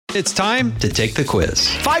It's time to take the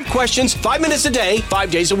quiz. 5 questions, 5 minutes a day,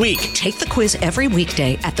 5 days a week. Take the quiz every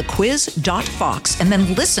weekday at thequiz.fox and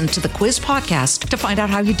then listen to the quiz podcast to find out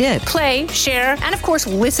how you did. Play, share, and of course,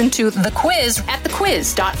 listen to the quiz at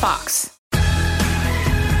thequiz.fox.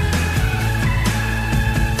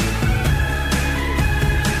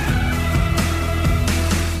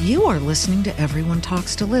 You are listening to Everyone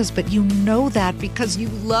Talks to Liz, but you know that because you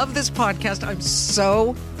love this podcast. I'm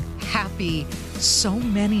so happy. So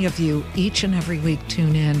many of you each and every week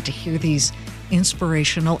tune in to hear these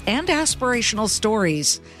inspirational and aspirational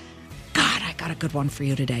stories. God, I got a good one for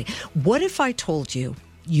you today. What if I told you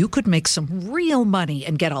you could make some real money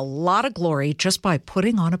and get a lot of glory just by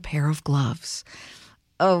putting on a pair of gloves?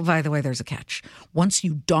 Oh, by the way, there's a catch. Once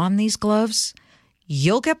you don these gloves,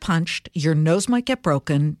 you'll get punched, your nose might get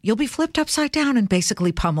broken, you'll be flipped upside down and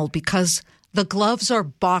basically pummeled because the gloves are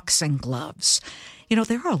boxing gloves. You know,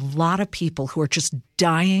 there are a lot of people who are just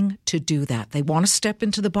dying to do that. They want to step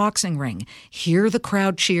into the boxing ring, hear the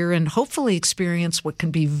crowd cheer, and hopefully experience what can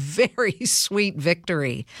be very sweet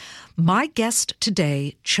victory. My guest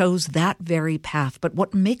today chose that very path, but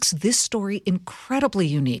what makes this story incredibly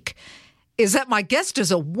unique is that my guest is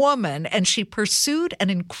a woman, and she pursued an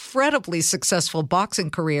incredibly successful boxing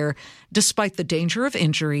career despite the danger of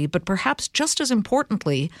injury, but perhaps just as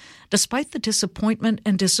importantly, despite the disappointment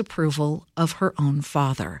and disapproval of her own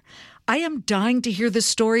father. I am dying to hear this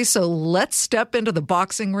story, so let's step into the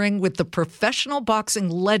boxing ring with the professional boxing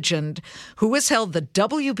legend who has held the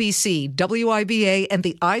WBC, WIBA, and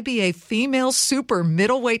the IBA female super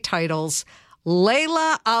middleweight titles,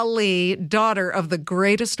 Laila Ali, daughter of the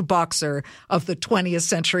greatest boxer of the 20th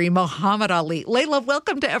century, Muhammad Ali. Laila,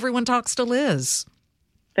 welcome to Everyone Talks to Liz.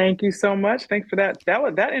 Thank you so much. Thanks for that.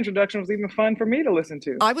 That introduction was even fun for me to listen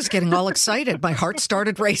to. I was getting all excited. My heart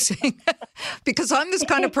started racing because I'm this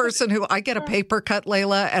kind of person who I get a paper cut,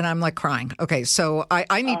 Laila, and I'm like crying. Okay, so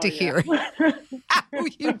I need to hear how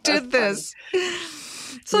you did this.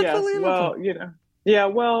 It's unbelievable. Well, Yeah,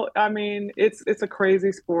 well, I mean, it's a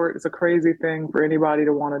crazy sport. It's a crazy thing for anybody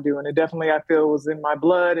to want to do. And it definitely, I feel, was in my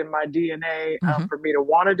blood and my DNA for me to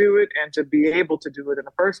want to do it and to be able to do it in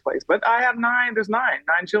the first place. But I have there's nine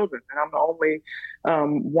children. And I'm the only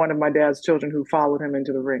one of my dad's children who followed him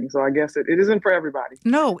into the ring. So I guess it isn't for everybody.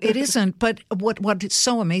 No, it isn't. But what is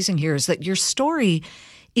so amazing here is that your story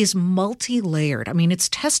is multi-layered. I mean, it's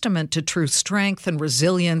testament to true strength and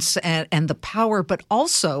resilience and the power, but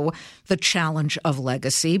also the challenge of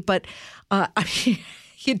legacy. But I mean,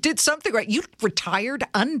 you did something right. You retired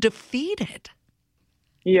undefeated.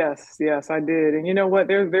 Yes, I did. And you know what?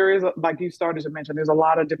 There is, like you started to mention, there's a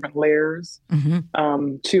lot of different layers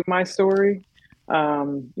to my story.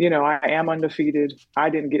 I am undefeated. I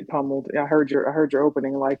didn't get pummeled. I heard your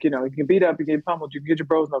opening, like, you can beat up, you get pummeled, you can get your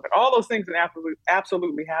bros broken. All those things can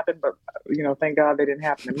absolutely happen. But, thank God they didn't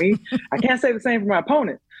happen to me. I can't say the same for my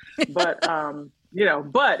opponent, but,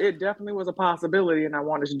 but it definitely was a possibility and I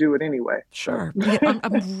wanted to do it anyway. Sure. Yeah,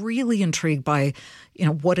 I'm really intrigued by,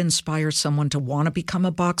 what inspires someone to want to become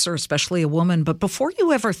a boxer, especially a woman. But before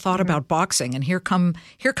you ever thought about boxing, and here come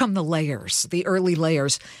the layers, the early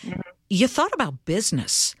layers, you thought about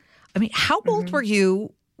business. I mean, how old were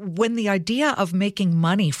you when the idea of making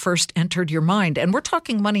money first entered your mind? And we're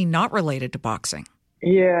talking money not related to boxing.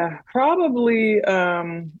 Yeah, probably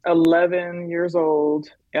 11 years old.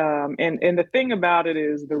 And the thing about it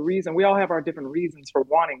is the reason we all have our different reasons for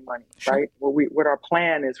wanting money, right? What our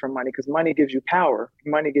plan is for money, because money gives you power,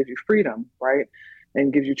 money gives you freedom, right?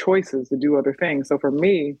 And gives you choices to do other things. So for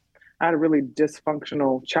me, I had a really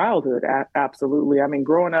dysfunctional childhood. Absolutely. I mean,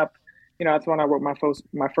 growing up, that's when I wrote my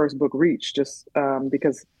first book, Reach, just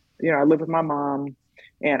because, I lived with my mom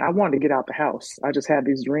and I wanted to get out the house. I just had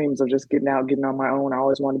these dreams of just getting out, getting on my own. I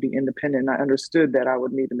always wanted to be independent. And I understood that I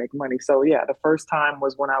would need to make money. So yeah, the first time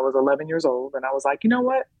was when I was 11 years old. And I was like, you know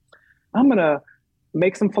what? I'm going to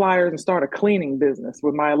make some flyers and start a cleaning business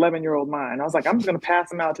with my 11-year-old mind. I was like, I'm just going to pass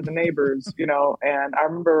them out to the neighbors, and I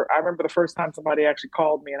remember the first time somebody actually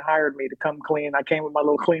called me and hired me to come clean. I came with my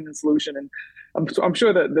little cleaning solution, and I'm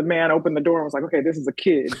sure that the man opened the door and was like, okay, this is a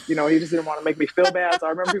kid, he just didn't want to make me feel bad. So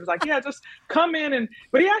I remember he was like, yeah, just come in.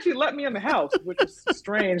 But he actually let me in the house, which was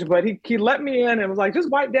strange, but he let me in and was like, just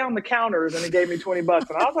wipe down the counters. And he gave me $20.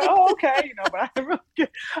 And I was like, oh, okay. But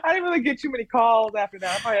I didn't really get too many calls after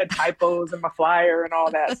that. I probably had typos in my flyer and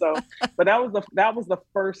all that. So, but that was the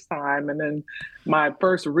first time. And then my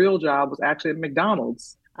first real job was actually at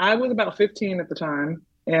McDonald's. I was about 15 at the time.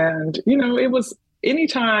 And, it was,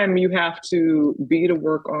 anytime you have to be to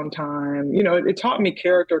work on time, it taught me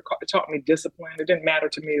character, it taught me discipline. It didn't matter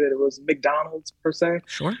to me that it was McDonald's per se.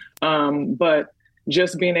 Sure. But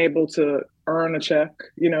just being able to earn a check.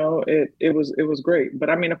 It was great. But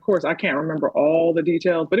I mean, of course, I can't remember all the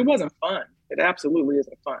details, but it wasn't fun. It absolutely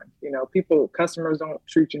isn't fun. Customers don't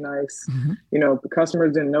treat you nice. Mm-hmm. The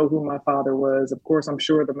customers didn't know who my father was. Of course, I'm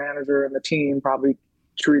sure the manager and the team probably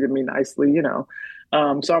treated me nicely,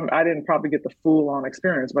 So I didn't probably get the full on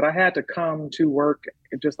experience, but I had to come to work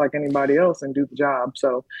just like anybody else and do the job.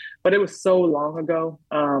 So, but it was so long ago.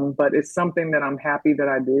 But it's something that I'm happy that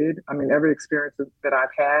I did. I mean, every experience that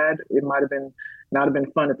I've had, it might have been not have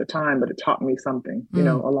been fun at the time, but it taught me something,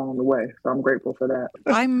 along the way. So I'm grateful for that.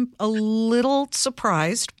 I'm a little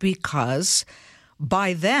surprised because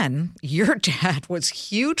by then your dad was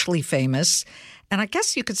hugely famous. And I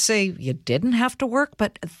guess you could say you didn't have to work,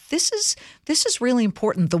 but this is really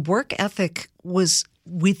important. The work ethic was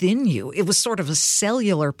within you. It was sort of a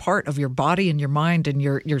cellular part of your body and your mind and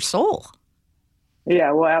your soul.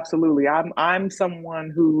 Yeah, well, absolutely. I'm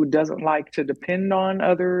someone who doesn't like to depend on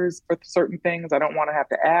others for certain things. I don't want to have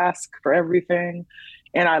to ask for everything.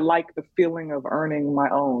 And I like the feeling of earning my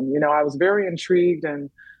own. I was very intrigued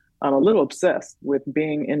and I'm a little obsessed with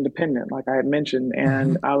being independent, like I had mentioned.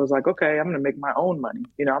 And I was like, okay, I'm going to make my own money.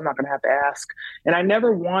 I'm not going to have to ask. And I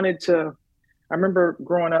never wanted to. I remember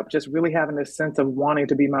growing up just really having this sense of wanting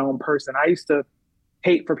to be my own person. I used to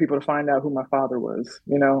hate for people to find out who my father was.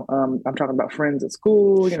 I'm talking about friends at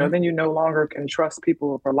school. Sure. Then you no longer can trust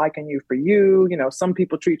people for liking you for you. Some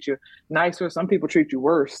people treat you nicer, some people treat you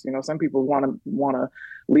worse. Some people want to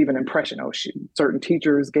leave an impression. Oh, certain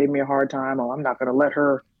teachers gave me a hard time. Oh, I'm not going to let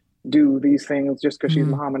her do these things just because she's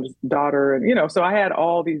Muhammad's daughter. And, so I had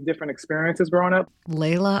all these different experiences growing up.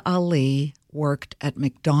 Laila Ali worked at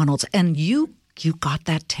McDonald's, and you got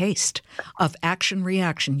that taste of action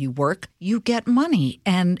reaction. You work, you get money.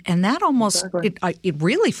 And that almost, Exactly. it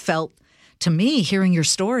really felt to me, hearing your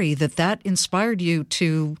story, that inspired you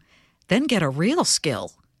to then get a real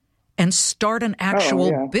skill and start an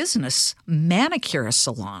actual business, manicure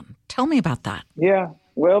salon. Tell me about that. Yeah.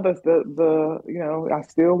 Well, I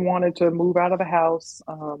still wanted to move out of the house,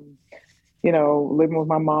 living with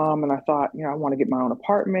my mom. And I thought, I want to get my own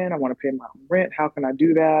apartment. I want to pay my own rent. How can I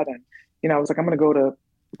do that? And, I was like, I'm going to go to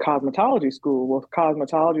cosmetology school. Well,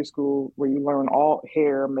 cosmetology school where you learn all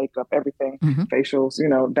hair, makeup, everything, facials,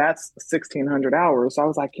 that's 1,600 hours. So I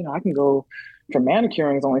was like, I can go for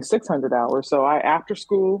manicuring is only 600 hours. So after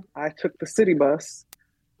school, I took the city bus.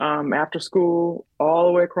 After school, all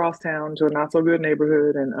the way across town to a not so good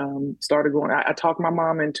neighborhood, and started going. I talked my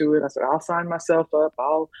mom into it. I said, I'll sign myself up.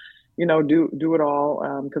 I'll, do it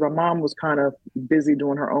all. Because my mom was kind of busy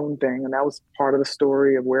doing her own thing. And that was part of the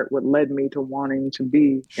story of what led me to wanting to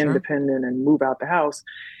be independent and move out the house.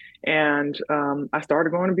 And I started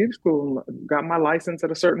going to beauty school, got my license at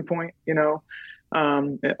a certain point,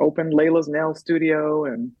 opened Laila's nail studio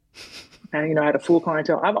and I had a full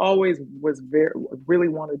clientele. I've always really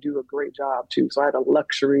want to do a great job too. So I had a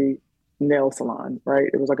luxury nail salon, right?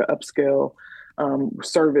 It was like an upscale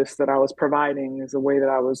service that I was providing is the way that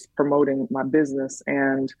I was promoting my business.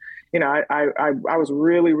 And, I was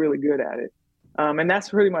really, really good at it. And that's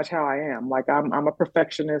pretty much how I am. Like I'm a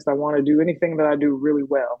perfectionist. I want to do anything that I do really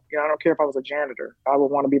well. I don't care if I was a janitor. I would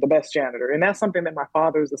want to be the best janitor. And that's something that my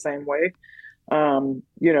father is the same way.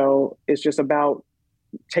 It's just about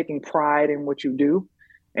taking pride in what you do.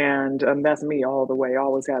 And that's me all the way,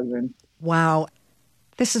 always has been. Wow.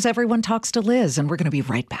 This is Everyone Talks to Liz, and we're going to be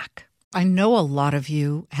right back. I know a lot of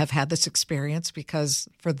you have had this experience because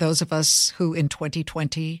for those of us who in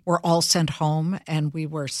 2020 were all sent home and we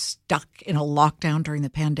were stuck in a lockdown during the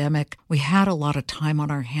pandemic, we had a lot of time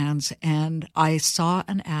on our hands. And I saw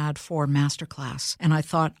an ad for Masterclass and I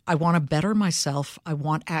thought, I want to better myself. I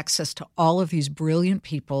want access to all of these brilliant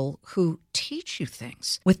people who teach you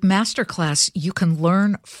things. With Masterclass, you can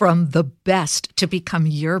learn from the best to become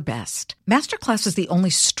your best. Masterclass is the only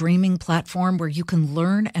streaming platform where you can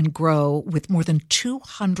learn and grow with more than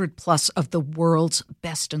 200 plus of the world's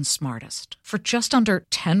best and smartest. For just under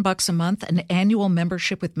 $10 a month, an annual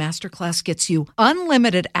membership with Masterclass gets you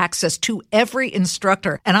unlimited access to every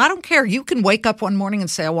instructor. And I don't care. You can wake up one morning and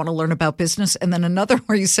say, I want to learn about business. And then another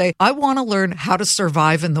where you say, I want to learn how to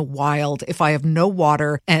survive in the wild if I have no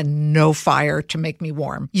water and no fire to make me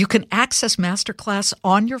warm. You can access Masterclass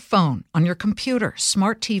on your phone, on your computer,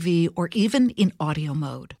 smart TV, or even in audio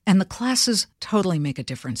mode. And the classes totally make a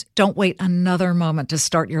difference. Don't wait another moment to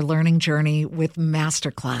start your learning journey with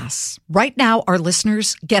Masterclass. Right now, our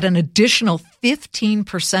listeners get an additional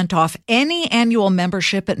 15% off any annual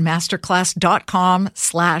membership at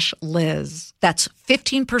masterclass.com/Liz. That's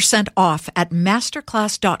 15% off at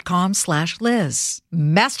masterclass.com/Liz.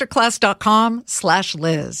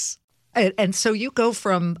 Masterclass.com/Liz. And so you go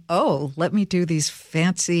from, oh, let me do these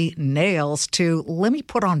fancy nails to let me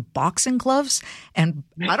put on boxing gloves and,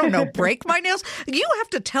 I don't know, break my nails. You have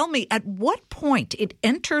to tell me at what point it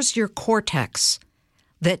enters your cortex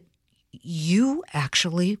that you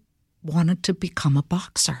actually wanted to become a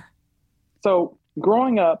boxer. So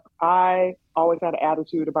growing up, I always had an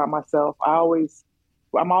attitude about myself.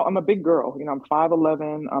 I'm a big girl. You know, I'm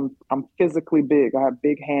 5'11". I'm physically big. I have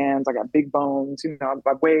big hands. I got big bones. You know,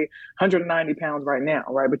 I weigh 190 pounds right now,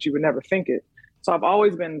 right? But you would never think it. So I've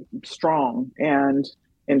always been strong and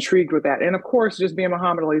intrigued with that. And of course, just being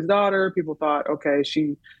Muhammad Ali's daughter, people thought, okay,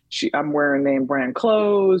 I'm wearing name brand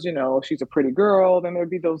clothes. You know, she's a pretty girl. Then there'd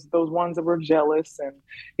be those ones that were jealous and,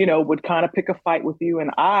 you know, would kind of pick a fight with you.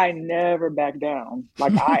 And I never backed down.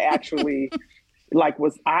 Like I actually,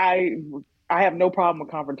 I have no problem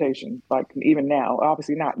with confrontation, like even now.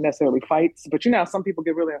 Obviously not necessarily fights, but you know, some people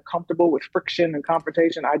get really uncomfortable with friction and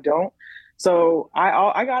confrontation. I don't. So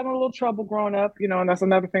I got in a little trouble growing up, you know, and that's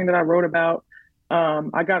another thing that I wrote about.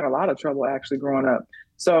 I got in a lot of trouble actually growing up.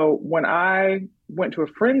 So when I went to a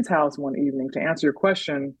friend's house one evening, to answer your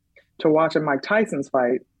question, to watch a Mike Tyson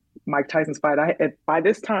fight, by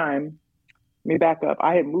this time, let me back up.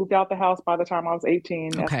 I had moved out the house by the time I was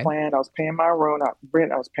 18 as planned. I was paying my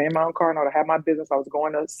rent. I was paying my own car note. I had my business. I was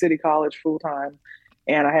going to City College full time.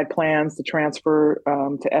 And I had plans to transfer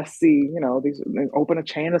to SC, you know, open a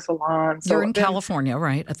chain of salons. You're in California,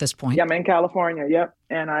 right, at this point? Yeah, I'm in California, yep.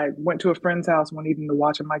 And I went to a friend's house one evening to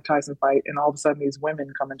watch a Mike Tyson fight. And all of a sudden, these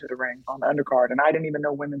women come into the ring on the undercard. And I didn't even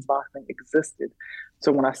know women's boxing existed.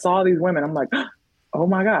 So when I saw these women, I'm like, oh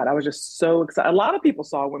my God, I was just so excited. A lot of people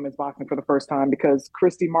saw women's boxing for the first time because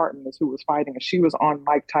Christy Martin is who was fighting, and she was on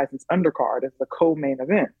Mike Tyson's undercard as the co-main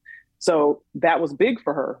event. So that was big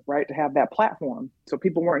for her, right, to have that platform. So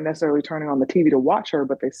people weren't necessarily turning on the TV to watch her,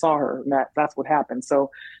 but they saw her, and that's what happened. So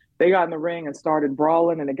they got in the ring and started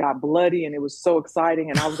brawling, and it got bloody, and it was so exciting.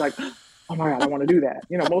 And I was like, oh my God, I want to do that.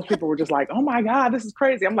 You know, most people were just like, oh my God, this is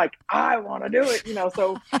crazy. I'm like, I want to do it, you know.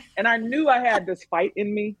 So, and I knew I had this fight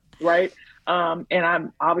in me, right? And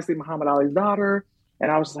I'm obviously Muhammad Ali's daughter. And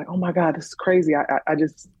I was just like, oh my God, this is crazy. I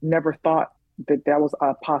just never thought that was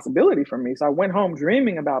a possibility for me. So I went home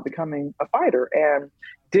dreaming about becoming a fighter and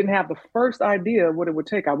didn't have the first idea of what it would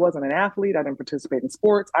take. I wasn't an athlete. I didn't participate in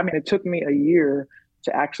sports. I mean, it took me a year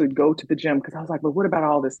to actually go to the gym because I was like, but what about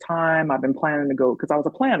all this time? I've been planning to go, because I was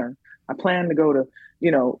a planner. I planned to go to,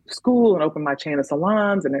 you know, school and open my chain of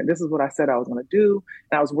salons. And this is what I said I was going to do.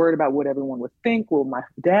 And I was worried about what everyone would think. Will my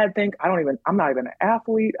dad think? I'm not even an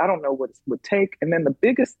athlete. I don't know what it would take. And then the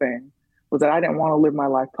biggest thing was that I didn't want to live my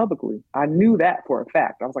life publicly. I knew that for a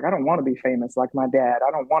fact. I was like, I don't want to be famous like my dad. I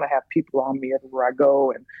don't want to have people on me everywhere I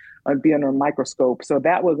go and be under a microscope. So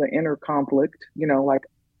that was an inner conflict, you know, like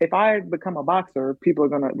if I become a boxer, this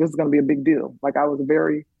is going to be a big deal. Like I was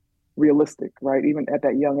very realistic, right? Even at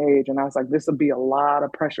that young age. And I was like, this will be a lot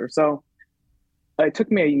of pressure. So it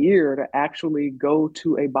took me a year to actually go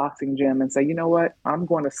to a boxing gym and say, you know what, I'm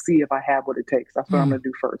going to see if I have what it takes. That's what I'm going to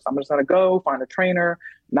do first. I'm just going to go find a trainer.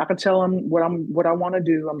 I'm not going to tell them what I want to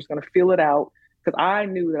do. I'm just going to feel it out, because I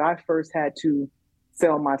knew that I first had to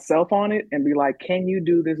sell myself on it and be like, can you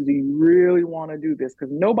do this? Do you really want to do this?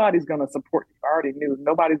 Because nobody's going to support you. I already knew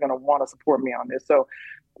nobody's going to want to support me on this. So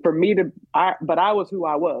for me but I was who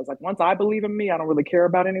I was. Like once I believe in me, I don't really care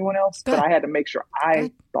about anyone else. Good. But I had to make sure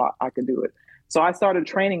I thought I could do it. So I started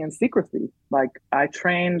training in secrecy. Like I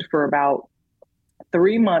trained for about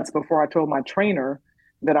 3 months before I told my trainer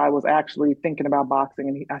that I was actually thinking about boxing.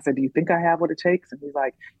 And I said, do you think I have what it takes? And he's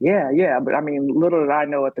like, yeah. But I mean, little did I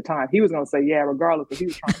know at the time, he was going to say, yeah, regardless, because he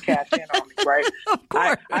was trying to cash in on me, right?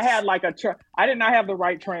 I had like I did not have the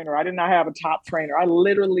right trainer. I did not have a top trainer.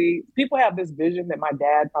 People have this vision that my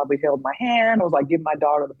dad probably held my hand, was like, give my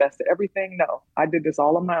daughter the best of everything. No, I did this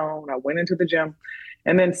all on my own. I went into the gym.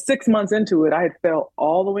 And then 6 months into it, I had fell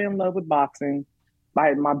all the way in love with boxing.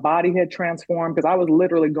 My body had transformed because I was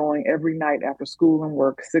literally going every night after school and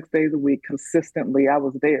work 6 days a week consistently. I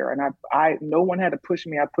was there, and I no one had to push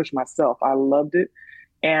me. I pushed myself. I loved it.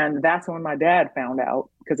 And that's when my dad found out,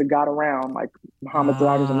 because it got around, like Muhammad's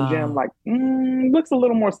daughter's in the gym, like, looks a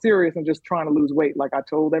little more serious than just trying to lose weight. Like I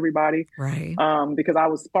told everybody, right? Because I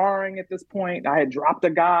was sparring at this point. I had dropped a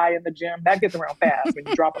guy in the gym. That gets around fast when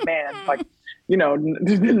you drop a man, like, you know,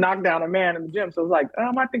 knock down a man in the gym. So it was like,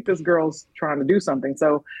 I think this girl's trying to do something.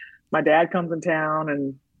 So my dad comes in town,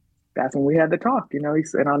 and that's when we had the talk. You know, he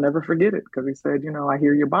said, I'll never forget it, because he said, you know, I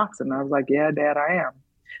hear you're boxing. And I was like, yeah, Dad, I am.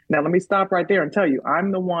 Now, let me stop right there and tell you,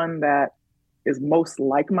 I'm the one that is most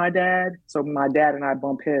like my dad. So my dad and I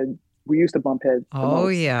bump heads. We used to bump heads. Oh,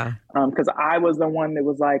 yeah. Because I was the one that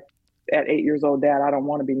was like, at 8 years old, Dad, I don't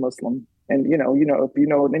want to be Muslim. And, if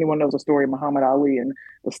anyone knows the story of Muhammad Ali and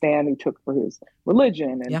the stand he took for his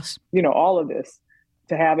religion and, Yes. All of this,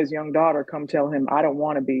 to have his young daughter come tell him, I don't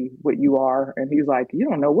want to be what you are. And he's like, you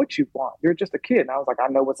don't know what you want. You're just a kid. And I was like, I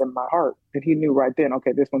know what's in my heart. And he knew right then,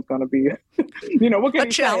 okay, this one's going to be, what can a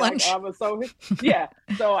he challenge. say? I was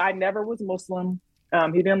So I never was Muslim.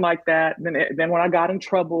 He didn't like that. Then when I got in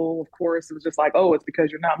trouble, of course, it was just like, oh, it's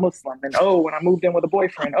because you're not Muslim. And when I moved in with a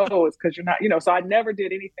boyfriend, it's because you're not, so I never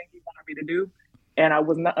did anything he wanted me to do. And I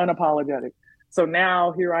was not unapologetic. So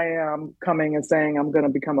now here I am coming and saying I'm going to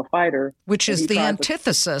become a fighter. Which is the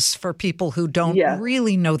antithesis for people who don't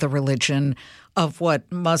really know the religion of what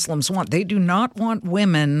Muslims want. They do not want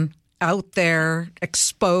women out there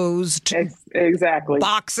exposed. Exactly.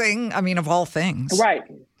 Boxing, of all things. Right.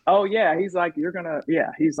 Oh, yeah. He's like, you're going to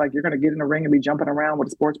get in the ring and be jumping around with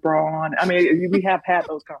a sports bra on. We have had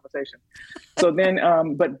those conversations. So then,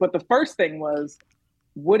 but the first thing was,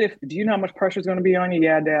 do you know how much pressure is going to be on you?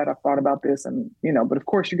 Yeah, Dad, I've thought about this. And, but of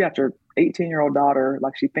course you got your 18-year-old daughter,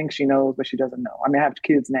 like she thinks she knows, but she doesn't know. I have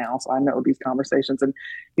kids now, so I know these conversations. And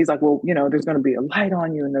he's like, well, there's going to be a light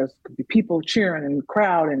on you and there's going to be people cheering in the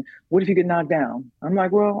crowd. And what if you get knocked down? I'm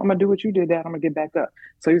like, well, I'm going to do what you did, Dad. I'm going to get back up.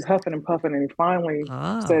 So he was huffing and puffing and he finally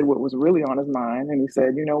said what was really on his mind. And he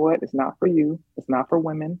said, you know what? It's not for you. It's not for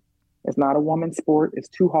women. It's not a woman's sport. It's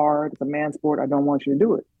too hard. It's a man's sport. I don't want you to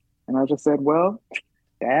do it. And I just said, well,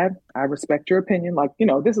 Dad, I respect your opinion.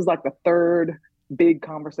 This is like the third big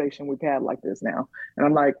conversation we've had like this now. And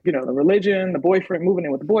I'm like, the religion, the boyfriend, moving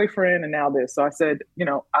in with the boyfriend, and now this. So I said,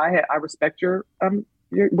 I respect your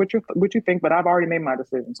what you think, but I've already made my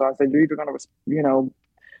decision. So I said, you're either going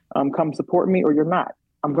to, come support me or you're not.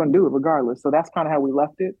 I'm going to do it regardless. So that's kind of how we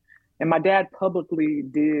left it. And my dad publicly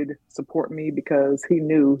did support me because he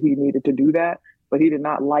knew he needed to do that, but he did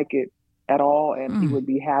not like it at all, and he would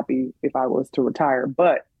be happy if I was to retire.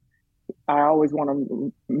 But I always want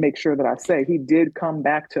to make sure that I say he did come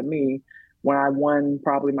back to me when I won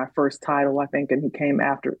probably my first title, I think, and he came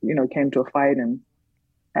after, came to a fight, and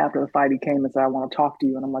after the fight he came and said, I want to talk to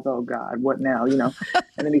you. And I'm like, oh God, what now? And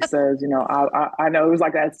then he says, I know it was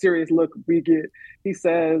like that serious look we get. He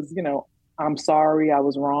says, I'm sorry I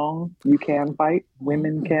was wrong. You can fight.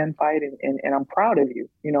 Women can fight. And I'm proud of you.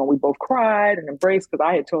 We both cried and embraced because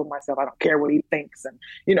I had told myself, I don't care what he thinks.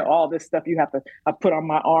 And, all this stuff I put on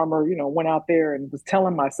my armor, went out there and was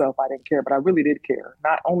telling myself I didn't care, but I really did care.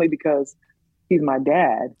 Not only because he's my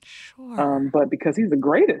dad, but because he's the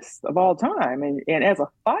greatest of all time. And as a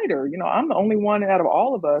fighter, I'm the only one out of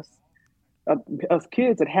all of us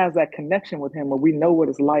kids that has that connection with him where we know what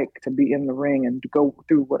it's like to be in the ring and to go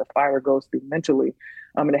through what a fighter goes through mentally,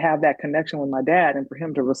 and to have that connection with my dad and for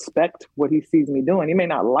him to respect what he sees me doing. He may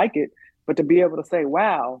not like it, but to be able to say,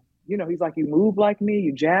 wow, he's like, you move like me,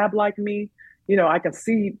 you jab like me, I can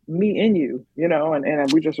see me in you,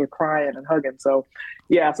 and we just were crying and hugging. So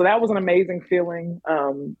yeah, so that was an amazing feeling.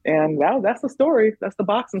 And that's the story. That's the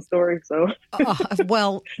boxing story. So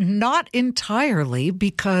well, not entirely,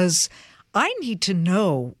 because I need to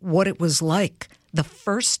know what it was like the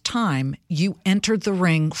first time you entered the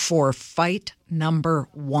ring for fight number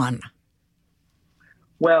 1.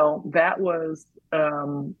 Well, that was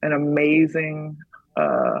an amazing,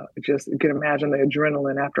 just you can imagine the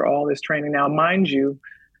adrenaline after all this training. Now, mind you,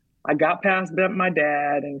 I got past my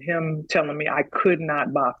dad and him telling me I could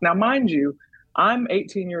not box. Now, mind you, I'm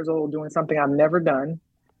 18 years old doing something I've never done.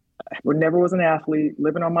 I never was an athlete,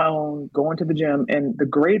 living on my own, going to the gym. And the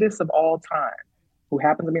greatest of all time, who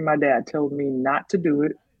happened to be my dad, told me not to do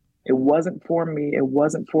it. It wasn't for me. It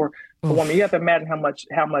wasn't for a woman. You have to imagine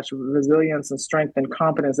how much resilience and strength and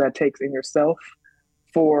confidence that takes in yourself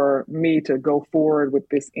for me to go forward with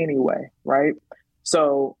this anyway, right?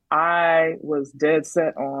 So I was dead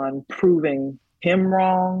set on proving him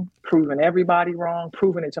wrong, proving everybody wrong,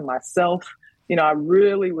 proving it to myself. I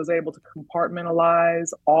really was able to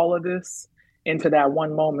compartmentalize all of this into that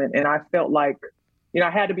one moment. And I felt like, I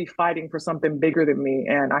had to be fighting for something bigger than me.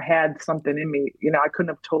 And I had something in me, I couldn't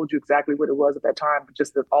have told you exactly what it was at that time, but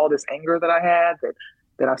just all this anger that I had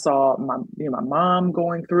that I saw my mom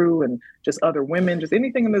going through, and just other women, just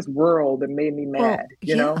anything in this world that made me mad,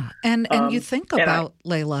 you know? And you think about,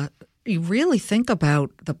 Laila, you really think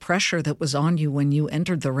about the pressure that was on you when you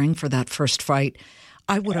entered the ring for that first fight.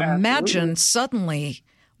 I would imagine suddenly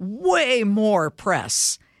way more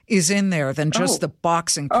press is in there than just the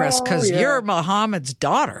boxing press, because you're Muhammad's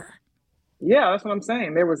daughter. Yeah, that's what I'm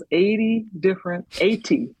saying. There was 80 different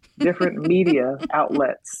different media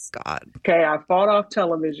outlets. God. Okay, I fought off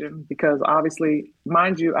television because obviously,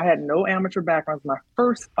 mind you, I had no amateur background. It was my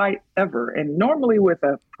first fight ever. And normally with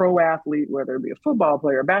a pro athlete, whether it be a football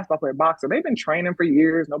player, a basketball player, boxer, they've been training for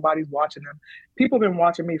years. Nobody's watching them. People have been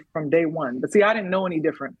watching me from day one. But see, I didn't know any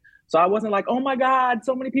different. So I wasn't like, oh my God,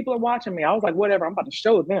 so many people are watching me. I was like, whatever, I'm about to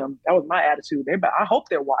show them. That was my attitude. I hope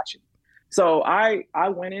they're watching. So I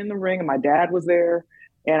went in the ring and my dad was there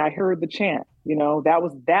and I heard the chant. You know, that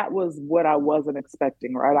was what I wasn't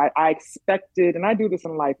expecting, right? I expected, and I do this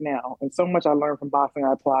in life now, and so much I learned from boxing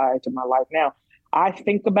I apply to my life now. I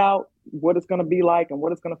think about what it's going to be like and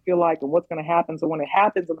what it's going to feel like and what's going to happen. So when it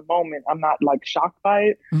happens in the moment, I'm not like shocked by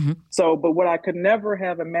it. Mm-hmm. So, but what I could never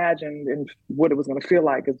have imagined and what it was going to feel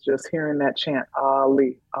like is just hearing that chant,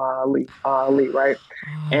 Ali, Ali, Ali, right?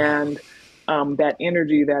 And that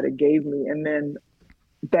energy that it gave me. And then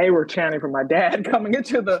they were chanting for my dad coming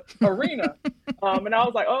into the arena. And I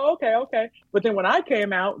was like, oh, okay. But then when I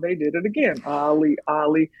came out, they did it again, Ali,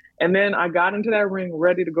 Ali. And then I got into that ring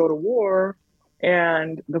ready to go to war.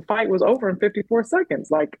 And the fight was over in 54 seconds.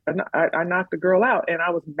 Like I knocked the girl out and I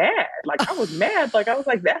was mad. Like I was mad. Like I was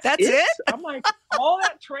like, that's it? I'm like, all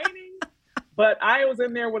that training. But I was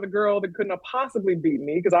in there with a girl that couldn't have possibly beat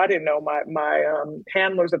me because I didn't know my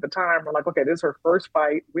handlers at the time were like, okay, this is her first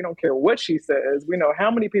fight. We don't care what she says. We know how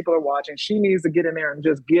many people are watching. She needs to get in there and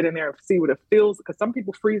just get in there and see what it feels. Because some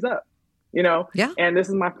people freeze up, you know? Yeah. And this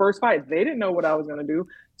is my first fight. They didn't know what I was going to do.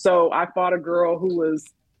 So I fought a girl who was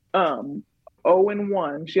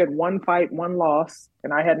 0-1. She had one fight, one loss,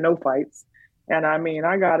 and I had no fights. And I mean,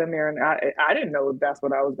 I got in there and I didn't know that's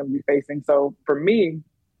what I was going to be facing. So for me,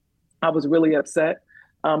 I was really upset.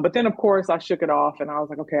 But then, of course, I shook it off and I was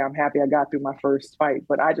like, okay, I'm happy I got through my first fight.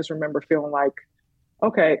 But I just remember feeling like,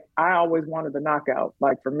 okay, I always wanted the knockout.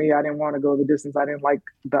 Like for me, I didn't want to go the distance. I didn't like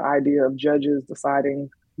the idea of judges deciding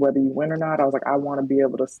whether you win or not. I was like, I want to be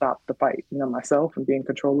able to stop the fight, you know, myself and be in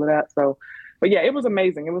control of that. So, but yeah, it was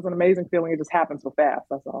amazing. It was an amazing feeling. It just happened so fast.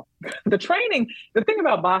 That's all. The training, the thing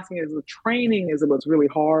about boxing is the training is what's really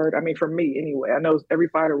hard. I mean, for me anyway, I know every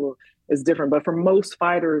fighter is different, but for most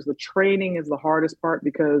fighters, the training is the hardest part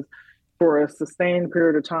because for a sustained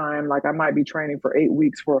period of time, like I might be training for 8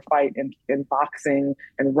 weeks for a fight in boxing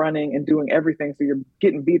and running and doing everything. So you're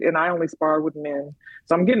getting beat. And I only sparred with men.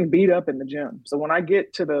 So I'm getting beat up in the gym. So when I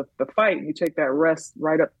get to the fight and you take that rest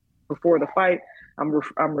right up before the fight,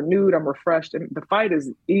 I'm renewed, I'm refreshed, and the fight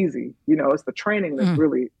is easy. You know, it's the training that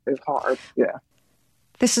really is hard. Yeah.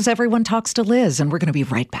 This is Everyone Talks to Liz, and we're going to be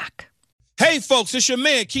right back. Hey, folks, it's your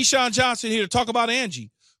man, Keyshawn Johnson, here to talk about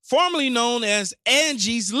Angie, formerly known as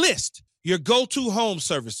Angie's List, your go-to home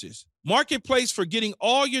services. Marketplace for getting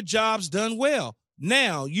all your jobs done well.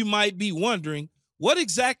 Now, you might be wondering, what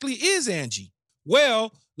exactly is Angie?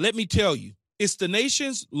 Well, let me tell you, it's the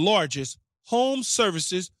nation's largest home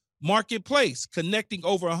services marketplace, connecting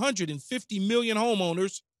over 150 million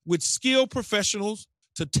homeowners with skilled professionals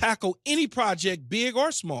to tackle any project, big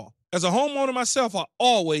or small. As a homeowner myself, I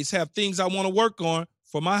always have things I want to work on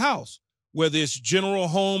for my house, whether it's general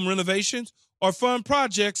home renovations or fun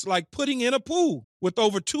projects like putting in a pool. With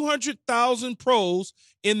over 200,000 pros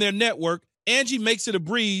in their network, Angie makes it a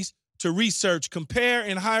breeze to research, compare,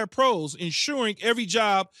 and hire pros, ensuring every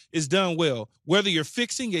job is done well. Whether you're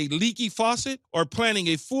fixing a leaky faucet or planning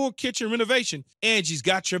a full kitchen renovation, Angie's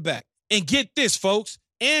got your back. And get this, folks,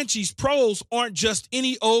 Angie's pros aren't just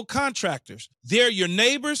any old contractors. They're your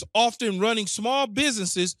neighbors, often running small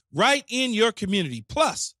businesses right in your community.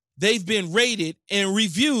 Plus, they've been rated and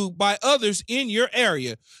reviewed by others in your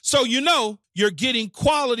area. So you know you're getting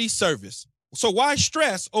quality service. So why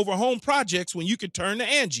stress over home projects when you can turn to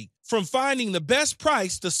Angie? From finding the best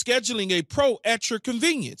price to scheduling a pro at your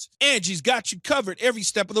convenience, Angie's got you covered every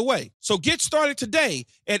step of the way. So get started today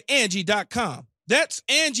at Angie.com. That's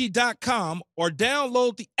Angie.com, or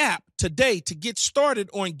download the app today to get started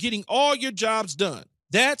on getting all your jobs done.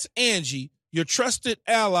 That's Angie, your trusted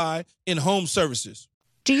ally in home services.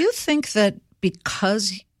 Do you think that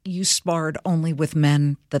because you sparred only with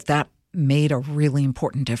men, that made a really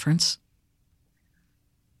important difference?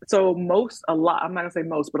 So I'm not gonna say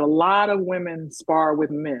most, but a lot of women spar with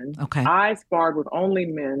men. Okay. I sparred with only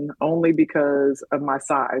men, only because of my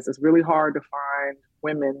size. It's really hard to find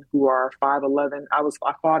women who are 5'11".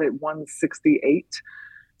 I fought at 168.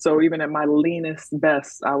 So even at my leanest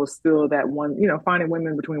best, I was still that one, finding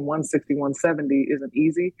women between 160, 170 isn't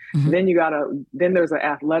easy. Mm-hmm. Then there's the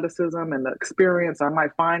athleticism and the experience. I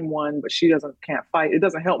might find one, but she can't fight. It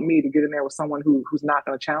doesn't help me to get in there with someone who's not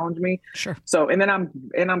going to challenge me. Sure. So, and then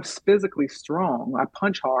I'm physically strong. I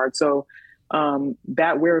punch hard. So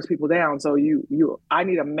that wears people down. So I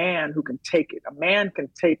need a man who can take it. A man can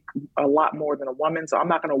take a lot more than a woman. So I'm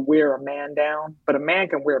not going to wear a man down, but a man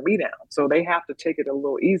can wear me down. So they have to take it a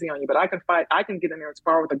little easy on you. But I can get in there and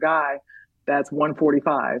spar with a guy that's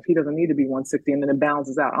 145. He doesn't need to be 160, and then it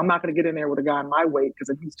balances out. I'm not going to get in there with a guy my weight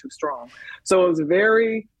because he's too strong. So it was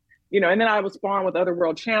very, and then I was sparring with other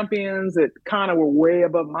world champions that kind of were way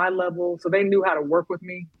above my level. So they knew how to work with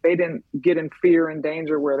me. They didn't get in fear and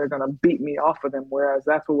danger where they're going to beat me off of them. Whereas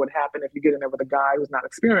that's what would happen if you get in there with a guy who's not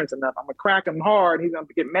experienced enough. I'm going to crack him hard. He's going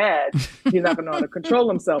to get mad. He's not going to know how to control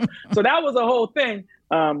himself. So that was a whole thing.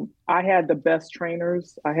 I had the best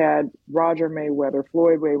trainers. I had Roger Mayweather,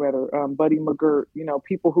 Floyd Mayweather, Buddy McGirt,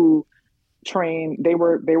 people who train. They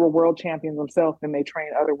were world champions themselves, and they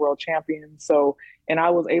trained other world champions. So, and I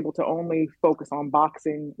was able to only focus on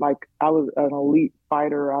boxing. Like, I was an elite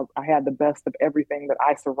fighter. I had the best of everything that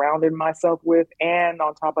I surrounded myself with. And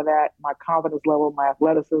on top of that, my confidence level, my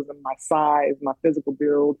athleticism, my size, my physical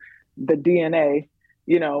build, the DNA,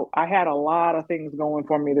 I had a lot of things going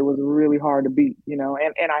for me that was really hard to beat, and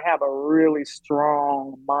I have a really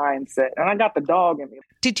strong mindset, and I got the dog in me.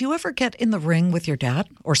 Did you ever get in the ring with your dad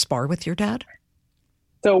or spar with your dad?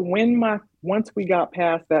 So once we got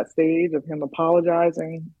past that stage of him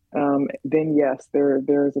apologizing, then yes,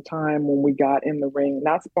 there's a time when we got in the ring,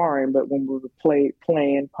 not sparring, but when we were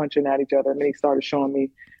playing, punching at each other. And then he started showing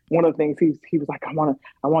me one of the things he was like,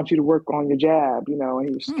 I want you to work on your jab, and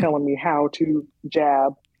he was telling me how to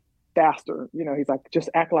jab faster. He's like, just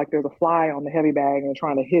act like there's a fly on the heavy bag and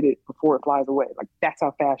trying to hit it before it flies away. Like, that's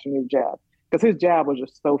how fast you need to jab. Because his jab was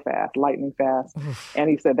just so fast, lightning fast. And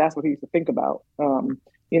he said that's what he used to think about,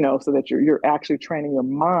 so that you're actually training your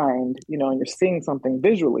mind, and you're seeing something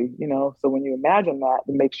visually, so when you imagine that,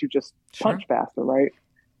 it makes you just punch faster, right?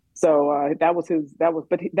 So that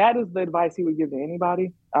is the advice he would give to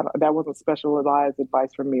anybody. That wasn't specialized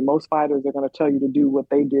advice from me. Most fighters are going to tell you to do what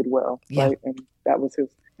they did well, right? And that was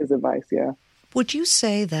his advice, yeah. Would you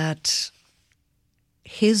say that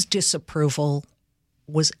his disapproval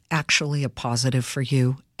was actually a positive for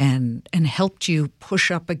you and helped you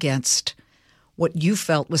push up against what you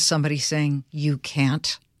felt was somebody saying you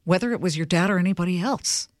can't, whether it was your dad or anybody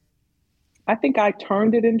else? I think I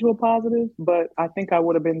turned it into a positive, but I think I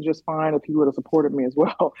would have been just fine if he would have supported me as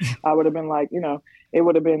well. I would have been like, it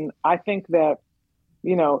would have been, I think that,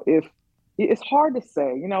 if it's hard to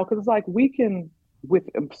say, because it's like we can, with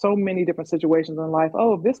so many different situations in life,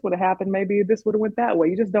 if this would have happened, maybe this would have went that way.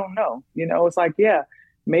 You just don't know, it's like, yeah,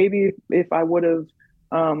 maybe if I would have,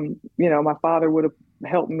 my father would have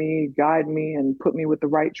helped me, guide me, and put me with the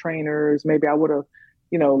right trainers, maybe I would have,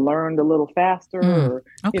 learned a little faster or,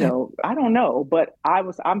 I don't know, but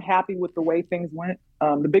I'm happy with the way things went.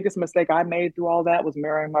 The biggest mistake I made through all that was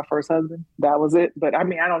marrying my first husband. That was it. But I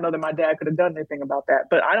mean, I don't know that my dad could have done anything about that,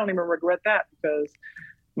 but I don't even regret that because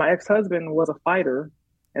my ex-husband was a fighter,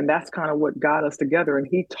 and that's kind of what got us together. And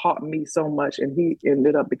he taught me so much, and he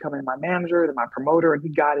ended up becoming my manager and my promoter, and he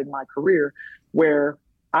guided my career where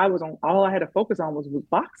all I had to focus on was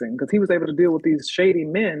boxing, because he was able to deal with these shady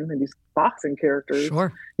men and these boxing characters.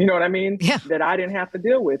 Sure. You know what I mean? Yeah. That I didn't have to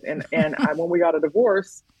deal with. And when we got a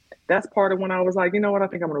divorce, that's part of when I was like, you know what, I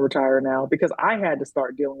think I'm going to retire now, because I had to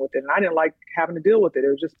start dealing with it. And I didn't like having to deal with it.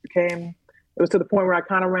 It was to the point where I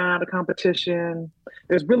kind of ran out of competition.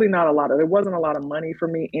 There wasn't a lot of money for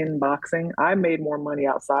me in boxing. I made more money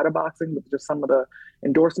outside of boxing with just some of the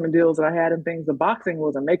endorsement deals that I had and things. The boxing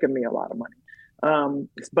wasn't making me a lot of money.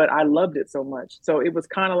 But I loved it so much. So it was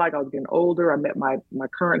kind of like I was getting older. I met my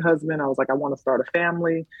current husband. I was like, I want to start a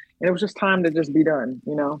family. And it was just time to just be done,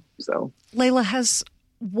 so. Laila, has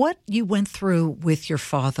what you went through with your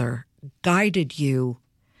father guided you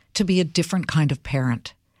to be a different kind of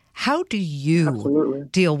parent? How do you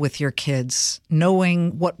deal with your kids,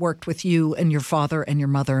 knowing what worked with you and your father and your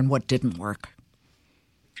mother and what didn't work?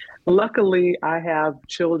 Luckily, I have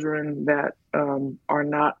children that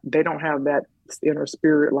they don't have that inner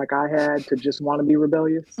spirit like I had to just want to be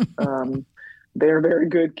rebellious. They're very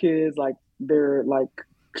good kids. Like, they're like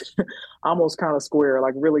almost kind of square,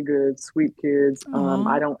 like really good, sweet kids.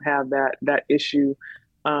 I don't have that issue.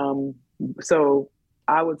 So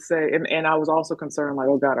I would say, and I was also concerned, like,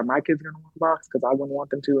 oh God, are my kids going to want to box? Because I wouldn't want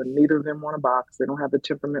them to, and neither of them want to box. They don't have the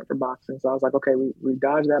temperament for boxing. So I was like, okay, we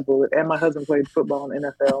dodged that bullet. And my husband played football in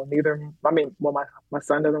the NFL. My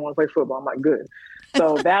son doesn't want to play football. I'm like, good.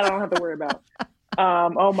 So that I don't have to worry about.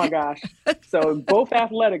 Oh my gosh. So both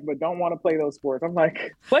athletic, but don't want to play those sports. I'm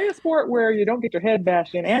like, play a sport where you don't get your head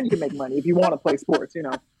bashed in and you can make money if you want to play sports,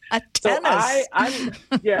 Tennis. So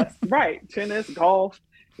yes, right. Tennis, golf,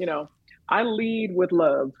 I lead with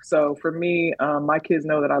love. So for me, my kids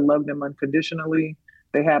know that I love them unconditionally.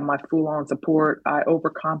 They have my full on support. I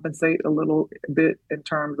overcompensate a little bit in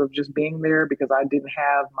terms of just being there because I didn't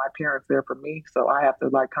have my parents there for me. So I have to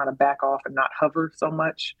like kind of back off and not hover so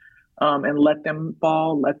much, and let them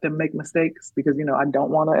fall, let them make mistakes because, I don't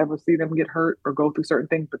want to ever see them get hurt or go through certain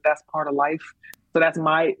things, but that's part of life. So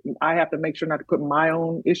I have to make sure not to put my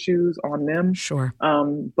own issues on them. Sure.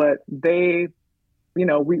 But they,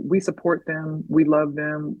 we support them. We love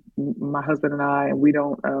them, my husband and I, and we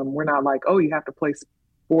don't, we're not like, oh, you have to play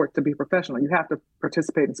sport to be professional. You have to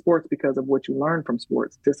participate in sports because of what you learn from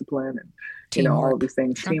sports, discipline and, Teamwork. all of these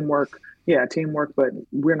things, Sure. teamwork. Yeah, teamwork, but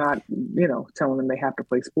we're not, telling them they have to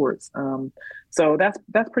play sports. So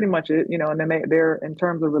that's pretty much it, and then they're in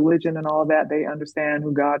terms of religion and all of that, they understand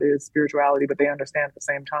who God is, spirituality, but they understand at the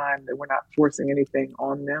same time that we're not forcing anything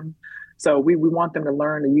on them. So we want them to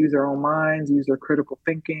learn to use their own minds, use their critical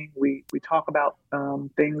thinking. We talk about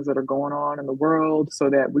things that are going on in the world so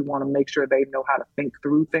that we want to make sure they know how to think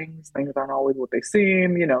through things. Things aren't always what they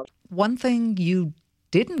seem, One thing you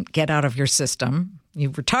didn't get out of your system, you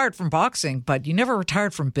retired from boxing, but you never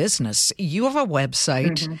retired from business. You have a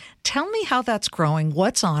website. Mm-hmm. Tell me how that's growing,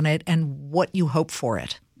 what's on it, and what you hope for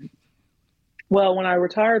it. Well, when I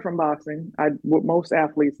retired from boxing, what most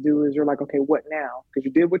athletes do is you're like, okay, what now? Because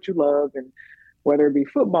you did what you love, and whether it be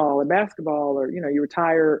football or basketball or, you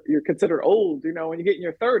retire, you're considered old, when you get in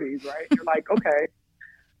your 30s, right? You're like,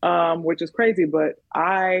 okay, which is crazy. But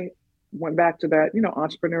I went back to that,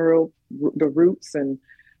 entrepreneurial, the roots. And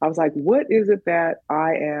I was like, what is it that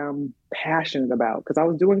I am passionate about? Because I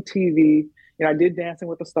was doing TV, I did Dancing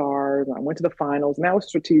with the Stars. And I went to the finals, and that was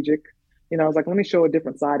strategic. I was like, let me show a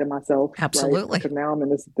different side of myself. Absolutely. Right? Because now I'm in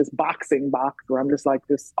this boxing box where I'm just like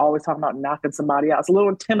this, always talking about knocking somebody out. It's a little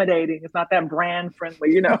intimidating. It's not that brand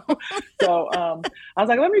friendly, So I was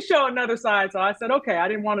like, let me show another side. So I said, okay, I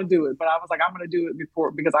didn't want to do it, but I was like, I'm going to do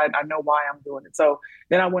it because I know why I'm doing it. So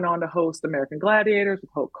then I went on to host American Gladiators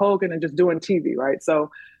with Hulk Hogan and just doing TV, right? So,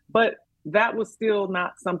 but that was still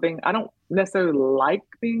not something, I don't necessarily like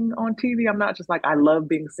being on TV. I'm not just like, I love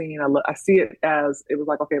being seen. I see it as, it was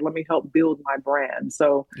like, okay, let me help build my brand.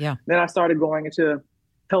 So then I started going into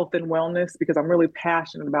health and wellness because I'm really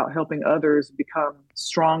passionate about helping others become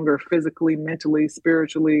stronger physically, mentally,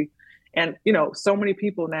 spiritually. And, so many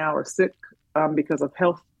people now are sick because of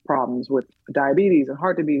health problems with diabetes and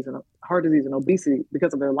heart disease and obesity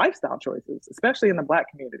because of their lifestyle choices, especially in the Black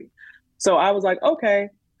community. So I was like, okay,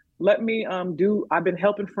 let me I've been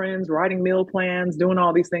helping friends, writing meal plans, doing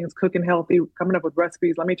all these things, cooking healthy, coming up with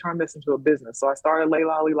recipes. Let me turn this into a business. So I started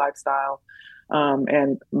Laila Lifestyle.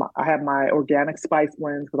 And I have my organic spice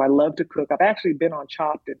blends because I love to cook. I've actually been on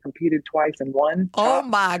Chopped and competed twice and won. Oh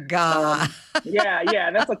my God.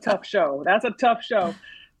 Yeah, that's a tough show.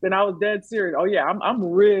 Then I was dead serious. Oh yeah, I'm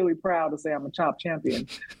really proud to say I'm a Chopped champion.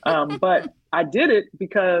 But I did it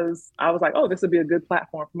because I was like, oh, this would be a good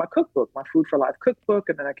platform for my cookbook, my Food for Life cookbook.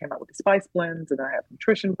 And then I came out with the spice blends, and I have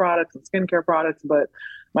nutrition products and skincare products. But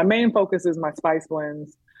my main focus is my spice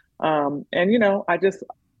blends. And I just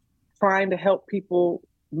trying to help people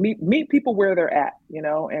meet people where they're at,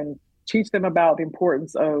 and teach them about the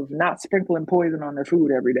importance of not sprinkling poison on their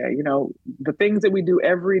food every day. The things that we do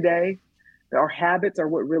every day, our habits are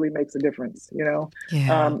what really makes a difference, Yeah.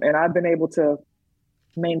 And I've been able to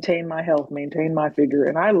maintain my health, maintain my figure.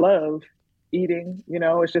 And I love eating,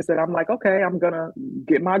 it's just that I'm like, okay, I'm going to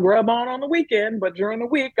get my grub on the weekend, but during the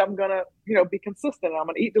week, I'm going to, be consistent. I'm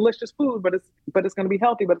going to eat delicious food, but it's going to be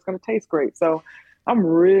healthy, but it's going to taste great. So I'm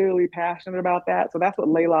really passionate about that. So that's what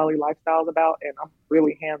Laila Lifestyle is about. And I'm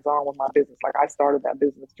really hands-on with my business. Like I started that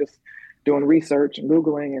business just doing research and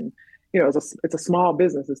Googling, and it's a small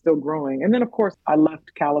business. It's still growing. And then, of course, I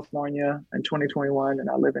left California in 2021 and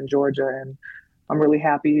I live in Georgia, and I'm really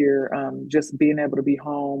happy here. Just being able to be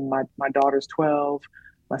home. My daughter's 12,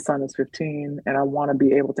 my son is 15, and I want to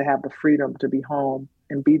be able to have the freedom to be home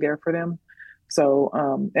and be there for them. So,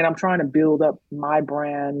 and I'm trying to build up my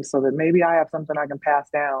brand so that maybe I have something I can pass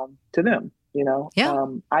down to them. Yeah.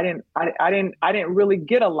 I didn't really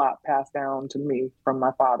get a lot passed down to me from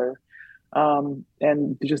my father.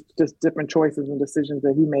 And just different choices and decisions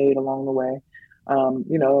that he made along the way.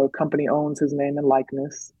 A company owns his name and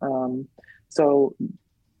likeness. So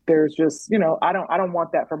there's just, I don't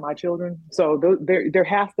want that for my children. So there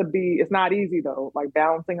has to be, it's not easy though, like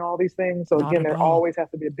balancing all these things. So again, there always has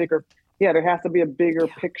to be a bigger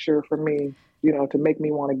picture for me, to make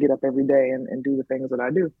me want to get up every day and do the things that I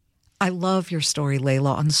do. I love your story,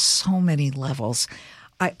 Laila, on so many levels.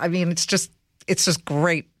 I mean, it's just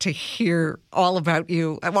great to hear all about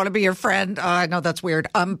you. I want to be your friend. I know that's weird.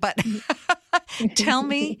 But Tell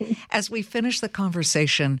me, as we finish the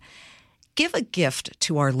conversation, give a gift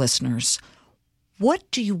to our listeners. What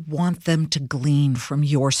do you want them to glean from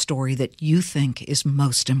your story that you think is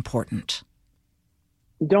most important?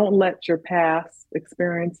 Don't let your past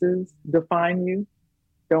experiences define you.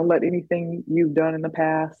 Don't let anything you've done in the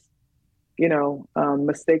past,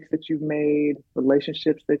 mistakes that you've made,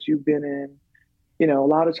 relationships that you've been in. A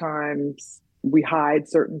lot of times we hide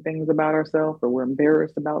certain things about ourselves, or we're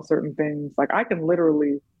embarrassed about certain things. Like, I can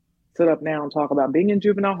literally sit up now and talk about being in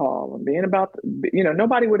juvenile hall and being about,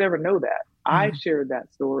 nobody would ever know that. I shared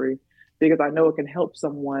that story because I know it can help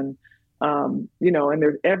someone, and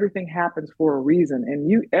everything happens for a reason.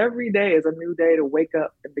 And every day is a new day to wake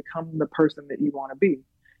up and become the person that you want to be.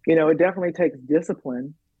 It definitely takes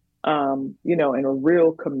discipline, and a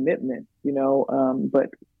real commitment, but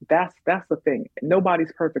that's the thing.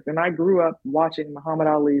 Nobody's perfect. And I grew up watching Muhammad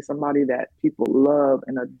Ali, somebody that people love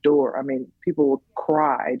and adore. I mean, people would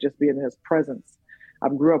cry just being in his presence. I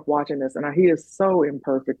grew up watching this, and he is so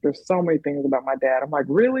imperfect. There's so many things about my dad. I'm like,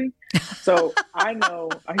 really? So I know,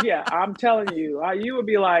 I'm telling you, you would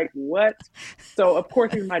be like, what? So of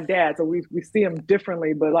course he's my dad, so we see him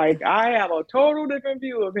differently, but like, I have a total different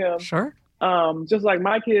view of him. Sure. Just like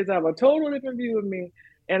my kids have a total different view of me.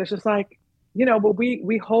 And it's just like, but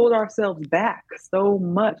we hold ourselves back so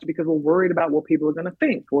much because we're worried about what people are going to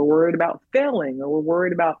think. We're worried about failing, or we're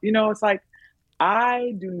worried about, it's like,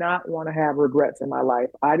 I do not want to have regrets in my life.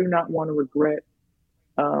 I do not want to regret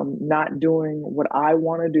not doing what I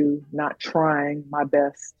want to do, not trying my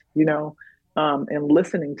best, and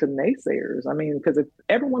listening to naysayers. I mean, because if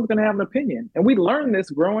everyone's going to have an opinion, and we learn this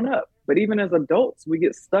growing up, but even as adults, we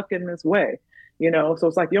get stuck in this way, so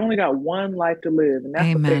it's like, you only got one life to live. And that's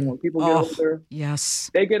Amen. The thing. When people get older, yes,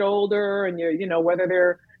 they get older, and whether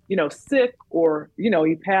they're, sick or,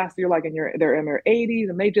 you pass, you're like they're in their 80s,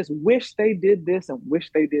 and they just wish they did this and wish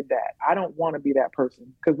they did that. I don't want to be that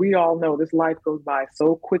person, because we all know this life goes by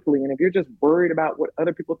so quickly. And if you're just worried about what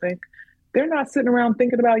other people think, they're not sitting around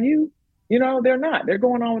thinking about you. They're not. They're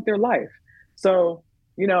going on with their life. So,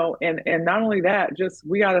 and not only that, just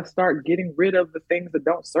we got to start getting rid of the things that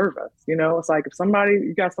don't serve us. It's like, if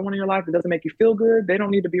you got someone in your life that doesn't make you feel good, they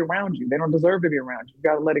don't need to be around you. They don't deserve to be around you. You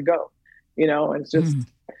got to let it go. And it's just,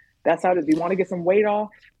 that's how it is. You want to get some weight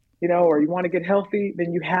off, or you want to get healthy,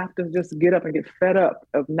 then you have to just get up and get fed up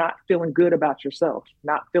of not feeling good about yourself,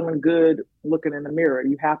 not feeling good looking in the mirror.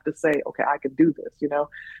 You have to say, okay, I can do this,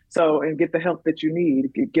 so, and get the help that you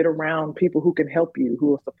need, get around people who can help you, who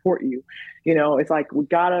will support you. It's like,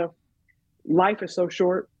 life is so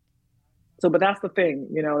short. So, but that's the thing,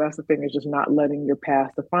 is just not letting your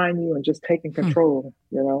past define you and just taking control,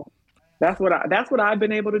 That's what I've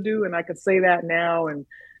been able to do. And I can say that now. And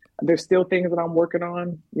there's still things that I'm working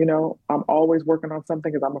on. I'm always working on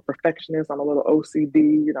something because I'm a perfectionist. I'm a little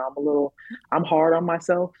OCD. I'm hard on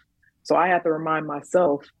myself. So I have to remind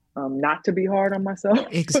myself not to be hard on myself.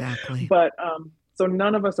 Exactly. But so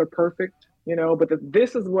none of us are perfect, but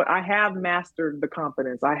this is what I have mastered: the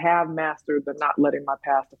confidence. I have mastered the not letting my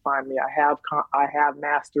past define me. I have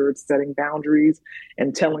mastered setting boundaries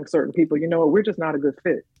and telling certain people, we're just not a good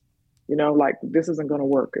fit. Like, this isn't going to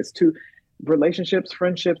work. Relationships,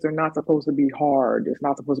 friendships are not supposed to be hard. It's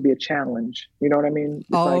not supposed to be a challenge. You know what I mean?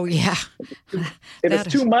 Yeah. If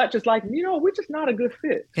it's too much, it's like, we're just not a good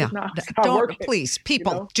fit. Yeah. Please,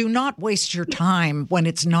 people, do not waste your time when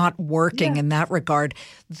it's not working in that regard.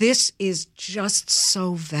 This is just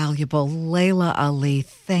so valuable. Laila Ali,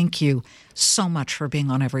 thank you so much for being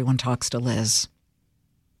on Everyone Talks to Liz.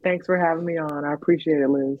 Thanks for having me on. I appreciate it,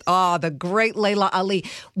 Liz. The great Laila Ali.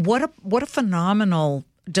 What a phenomenal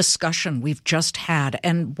discussion we've just had.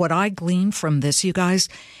 And what I glean from this, you guys,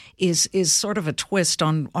 is sort of a twist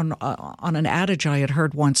on an adage I had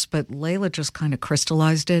heard once, but Laila just kind of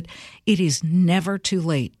crystallized it. It is never too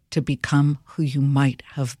late to become who you might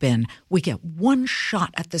have been. We get one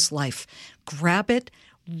shot at this life. Grab it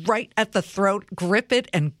right at the throat, grip it,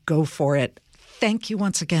 and go for it. Thank you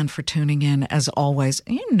once again for tuning in, as always.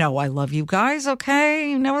 I love you guys, okay?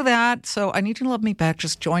 You know that. So I need you to love me back.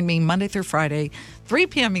 Just join me Monday through Friday, 3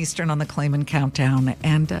 p.m. Eastern on the Clayman Countdown,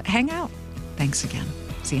 and hang out. Thanks again.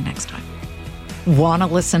 See you next time. Want to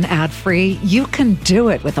listen ad-free? You can do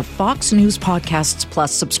it with a Fox News Podcasts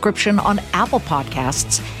Plus subscription on Apple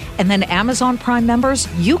Podcasts. And then Amazon Prime members,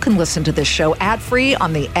 you can listen to this show ad-free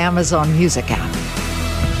on the Amazon Music app.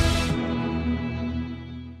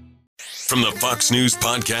 From the Fox News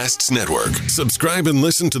Podcasts Network, subscribe and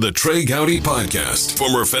listen to the Trey Gowdy Podcast.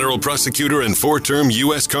 Former federal prosecutor and 4-term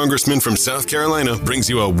U.S. Congressman from South Carolina brings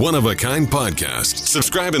you a one-of-a-kind podcast.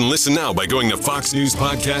 Subscribe and listen now by going to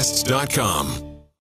foxnewspodcasts.com.